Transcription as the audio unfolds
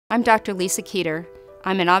I'm Dr. Lisa Keder.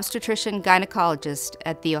 I'm an obstetrician gynecologist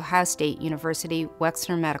at The Ohio State University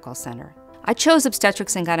Wexner Medical Center. I chose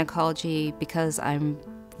obstetrics and gynecology because I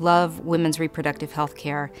love women's reproductive health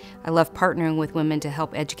care. I love partnering with women to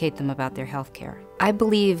help educate them about their health care. I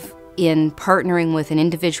believe in partnering with an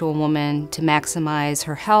individual woman to maximize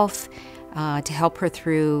her health, to help her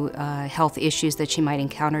through health issues that she might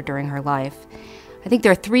encounter during her life. I think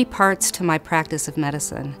there are three parts to my practice of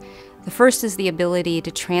medicine. The first is the ability to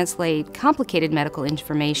translate complicated medical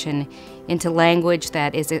information into language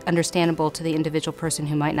that is understandable to the individual person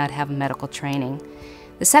who might not have a medical training.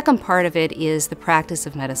 The second part of it is the practice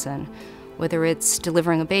of medicine, whether it's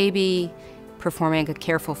delivering a baby, performing a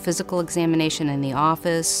careful physical examination in the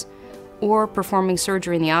office, or performing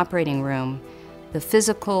surgery in the operating room. The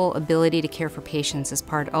physical ability to care for patients is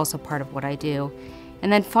also part of what I do.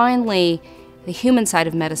 And then finally, the human side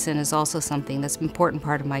of medicine is also something that's an important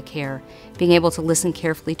part of my care. Being able to listen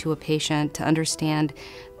carefully to a patient, to understand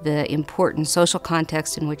the important social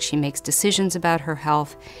context in which she makes decisions about her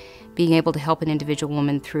health, being able to help an individual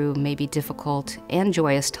woman through maybe difficult and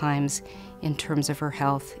joyous times in terms of her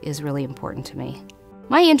health is really important to me.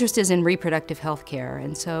 My interest is in reproductive health care,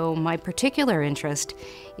 and so my particular interest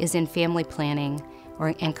is in family planning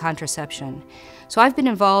and contraception. So I've been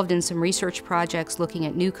involved in some research projects looking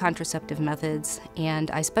at new contraceptive methods, and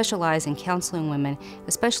I specialize in counseling women,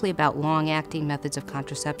 especially about long-acting methods of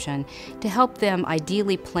contraception, to help them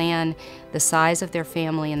ideally plan the size of their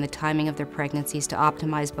family and the timing of their pregnancies to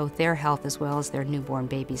optimize both their health as well as their newborn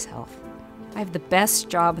baby's health. I have the best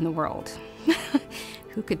job in the world.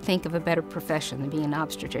 Who could think of a better profession than being an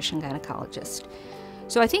obstetrician gynecologist?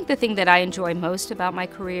 So I think the thing that I enjoy most about my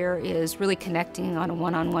career is really connecting on a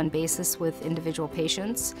one-on-one basis with individual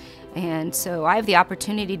patients. And so I have the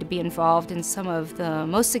opportunity to be involved in some of the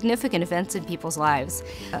most significant events in people's lives,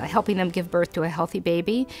 helping them give birth to a healthy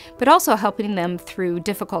baby, but also helping them through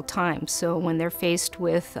difficult times. So when they're faced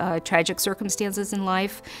with tragic circumstances in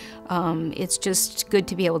life, it's just good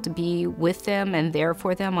to be able to be with them and there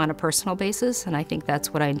for them on a personal basis, and I think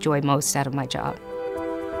that's what I enjoy most out of my job.